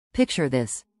Picture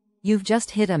this. You've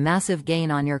just hit a massive gain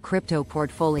on your crypto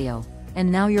portfolio, and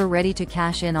now you're ready to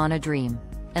cash in on a dream.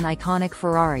 An iconic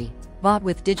Ferrari, bought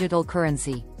with digital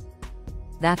currency.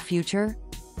 That future?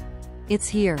 It's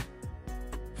here.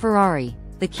 Ferrari,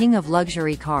 the king of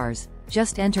luxury cars,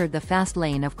 just entered the fast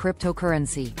lane of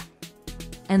cryptocurrency.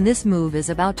 And this move is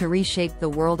about to reshape the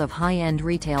world of high-end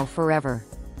retail forever.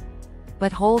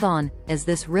 But hold on, is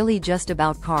this really just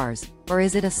about cars, or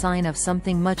is it a sign of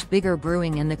something much bigger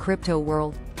brewing in the crypto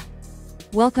world?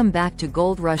 Welcome back to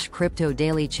Gold Rush Crypto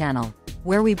Daily Channel,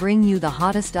 where we bring you the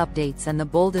hottest updates and the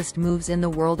boldest moves in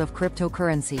the world of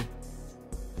cryptocurrency.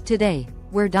 Today,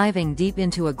 we're diving deep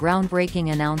into a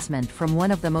groundbreaking announcement from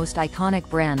one of the most iconic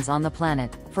brands on the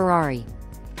planet, Ferrari.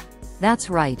 That's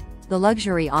right, the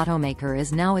luxury automaker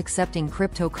is now accepting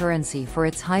cryptocurrency for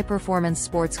its high-performance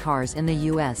sports cars in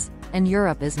the US, and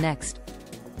Europe is next.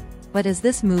 But is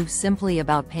this move simply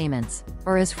about payments,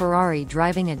 or is Ferrari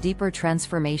driving a deeper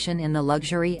transformation in the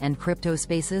luxury and crypto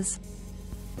spaces?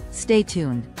 Stay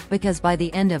tuned, because by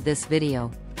the end of this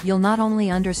video, you'll not only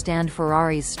understand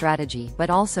Ferrari's strategy but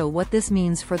also what this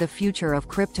means for the future of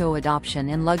crypto adoption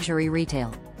in luxury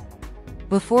retail.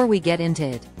 Before we get into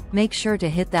it, make sure to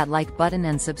hit that like button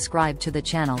and subscribe to the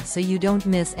channel so you don't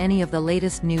miss any of the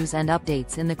latest news and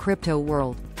updates in the crypto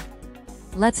world.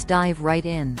 Let's dive right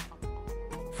in.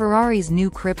 Ferrari's new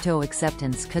crypto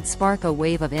acceptance could spark a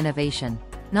wave of innovation,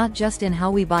 not just in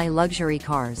how we buy luxury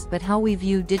cars but how we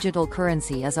view digital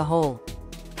currency as a whole.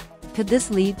 Could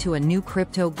this lead to a new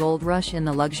crypto gold rush in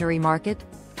the luxury market?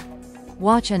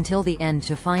 Watch until the end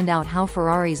to find out how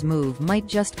Ferrari's move might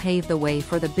just pave the way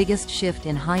for the biggest shift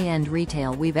in high-end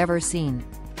retail we've ever seen.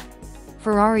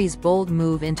 Ferrari's bold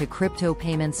move into crypto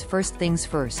payments. First things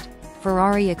first,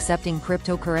 Ferrari accepting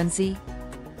cryptocurrency?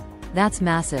 That's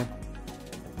massive.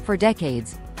 For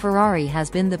decades, Ferrari has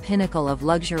been the pinnacle of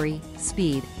luxury,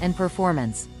 speed, and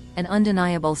performance, an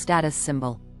undeniable status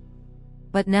symbol.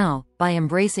 But now, by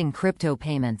embracing crypto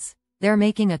payments, they're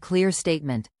making a clear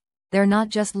statement. They're not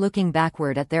just looking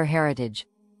backward at their heritage.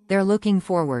 They're looking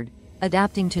forward,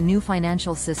 adapting to new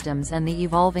financial systems and the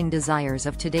evolving desires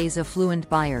of today's affluent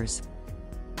buyers.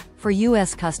 For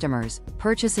US customers,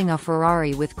 purchasing a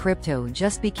Ferrari with crypto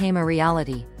just became a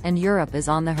reality, and Europe is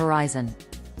on the horizon.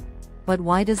 But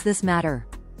why does this matter?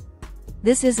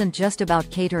 This isn't just about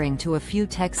catering to a few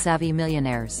tech-savvy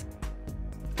millionaires.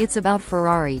 It's about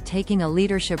Ferrari taking a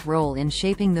leadership role in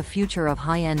shaping the future of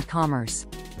high-end commerce.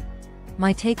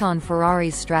 My take on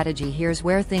Ferrari's strategy: here's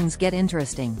where things get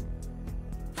interesting.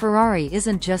 Ferrari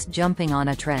isn't just jumping on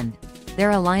a trend.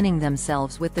 They're aligning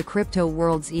themselves with the crypto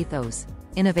world's ethos: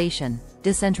 innovation,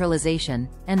 decentralization,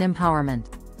 and empowerment.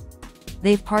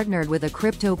 They've partnered with a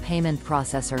crypto payment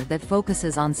processor that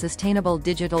focuses on sustainable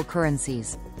digital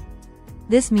currencies.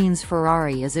 This means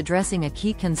Ferrari is addressing a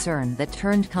key concern that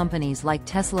turned companies like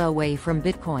Tesla away from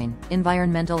Bitcoin: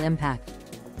 environmental impact.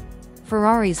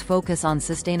 Ferrari's focus on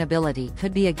sustainability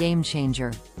could be a game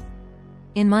changer.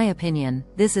 In my opinion,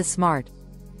 this is smart.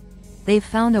 They've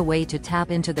found a way to tap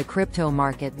into the crypto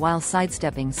market while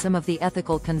sidestepping some of the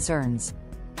ethical concerns.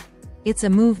 It's a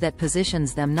move that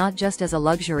positions them not just as a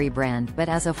luxury brand but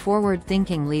as a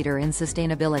forward-thinking leader in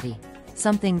sustainability,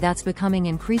 something that's becoming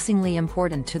increasingly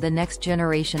important to the next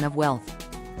generation of wealth.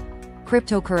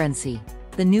 Cryptocurrency,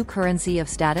 the new currency of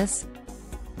status?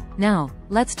 Now,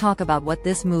 let's talk about what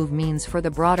this move means for the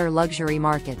broader luxury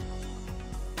market.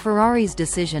 Ferrari's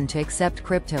decision to accept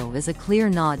crypto is a clear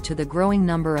nod to the growing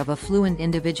number of affluent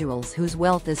individuals whose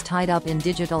wealth is tied up in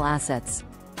digital assets.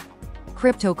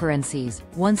 Cryptocurrencies,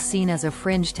 once seen as a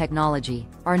fringe technology,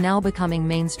 are now becoming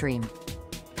mainstream.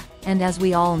 And as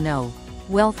we all know,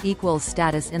 wealth equals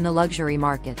status in the luxury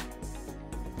market.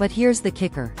 But here's the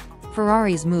kicker: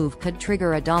 Ferrari's move could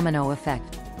trigger a domino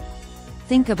effect.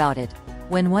 Think about it.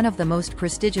 When one of the most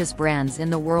prestigious brands in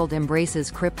the world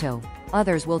embraces crypto,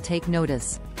 others will take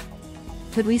notice.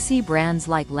 Could we see brands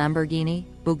like Lamborghini,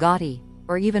 Bugatti,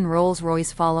 or even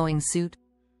Rolls-Royce following suit?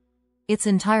 It's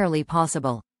entirely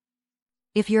possible.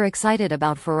 If you're excited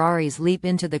about Ferrari's leap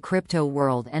into the crypto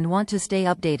world and want to stay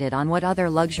updated on what other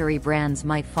luxury brands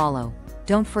might follow,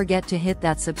 don't forget to hit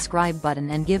that subscribe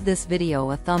button and give this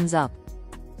video a thumbs up.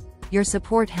 Your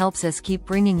support helps us keep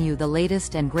bringing you the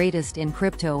latest and greatest in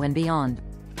crypto and beyond.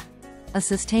 A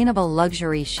sustainable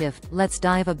luxury shift. Let's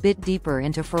dive a bit deeper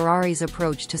into Ferrari's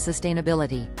approach to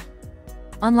sustainability.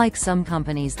 Unlike some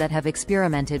companies that have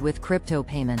experimented with crypto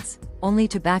payments, only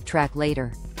to backtrack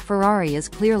later, Ferrari is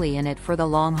clearly in it for the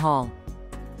long haul.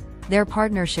 Their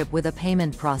partnership with a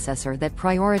payment processor that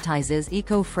prioritizes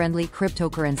eco-friendly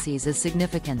cryptocurrencies is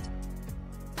significant.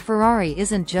 Ferrari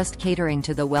isn't just catering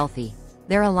to the wealthy.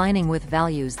 They're aligning with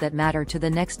values that matter to the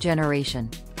next generation: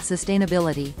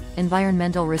 sustainability,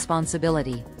 environmental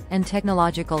responsibility, and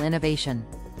technological innovation.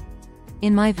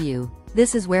 In my view,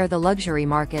 this is where the luxury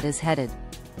market is headed.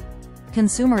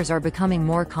 Consumers are becoming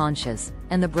more conscious,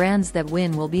 and the brands that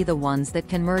win will be the ones that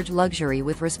can merge luxury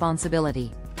with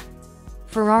responsibility.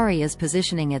 Ferrari is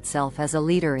positioning itself as a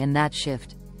leader in that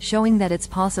shift, showing that it's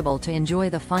possible to enjoy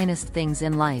the finest things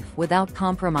in life without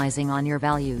compromising on your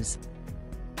values.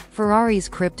 Ferrari's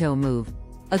crypto move: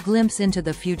 a glimpse into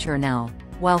the future now.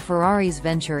 While Ferrari's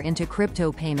venture into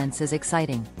crypto payments is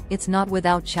exciting, it's not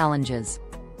without challenges.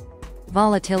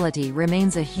 Volatility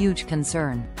remains a huge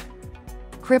concern.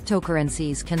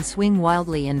 Cryptocurrencies can swing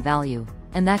wildly in value,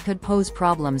 and that could pose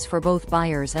problems for both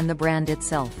buyers and the brand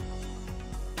itself.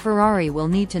 Ferrari will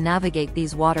need to navigate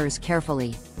these waters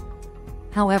carefully.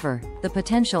 However, the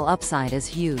potential upside is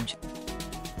huge.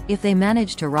 If they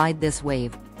manage to ride this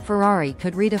wave, Ferrari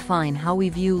could redefine how we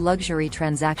view luxury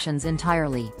transactions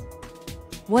entirely.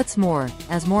 What's more,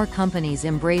 as more companies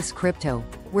embrace crypto,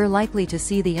 we're likely to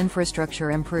see the infrastructure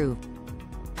improve.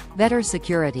 Better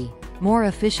security, more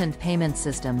efficient payment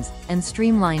systems, and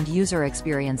streamlined user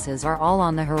experiences are all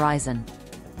on the horizon.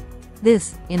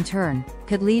 This, in turn,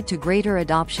 could lead to greater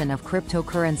adoption of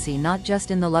cryptocurrency not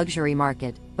just in the luxury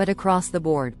market, but across the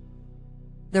board.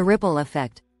 The ripple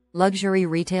effect: luxury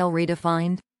retail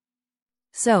redefined?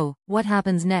 So, what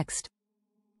happens next?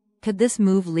 Could this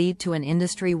move lead to an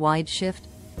industry-wide shift?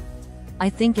 I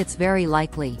think it's very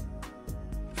likely.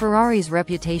 Ferrari's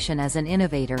reputation as an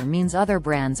innovator means other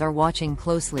brands are watching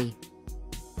closely.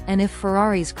 And if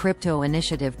Ferrari's crypto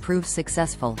initiative proves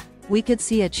successful, we could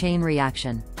see a chain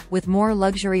reaction, with more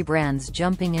luxury brands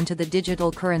jumping into the digital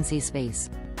currency space.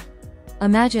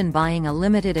 Imagine buying a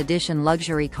limited edition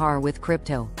luxury car with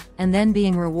crypto, and then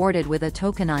being rewarded with a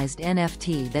tokenized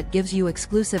NFT that gives you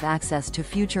exclusive access to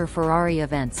future Ferrari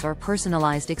events or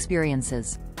personalized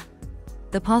experiences.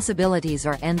 The possibilities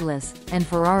are endless, and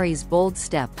Ferrari's bold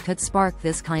step could spark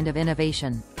this kind of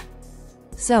innovation.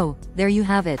 So, there you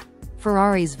have it.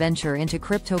 Ferrari's venture into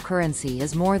cryptocurrency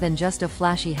is more than just a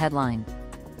flashy headline.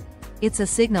 It's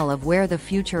a signal of where the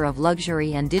future of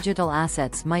luxury and digital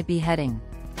assets might be heading.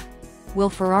 Will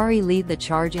Ferrari lead the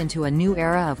charge into a new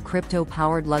era of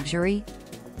crypto-powered luxury?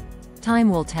 Time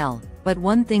will tell, but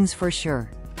one thing's for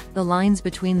sure: the lines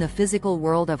between the physical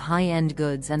world of high-end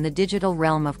goods and the digital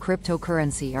realm of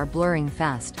cryptocurrency are blurring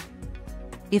fast.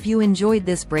 If you enjoyed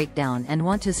this breakdown and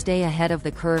want to stay ahead of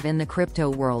the curve in the crypto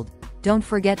world, don't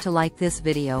forget to like this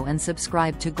video and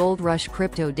subscribe to Gold Rush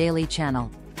Crypto Daily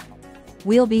channel.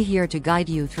 We'll be here to guide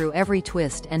you through every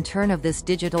twist and turn of this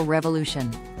digital revolution.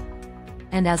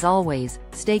 And as always,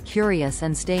 stay curious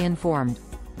and stay informed.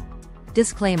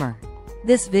 Disclaimer: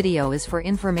 this video is for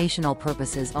informational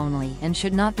purposes only and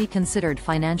should not be considered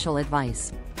financial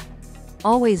advice.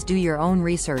 Always do your own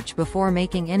research before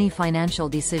making any financial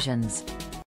decisions.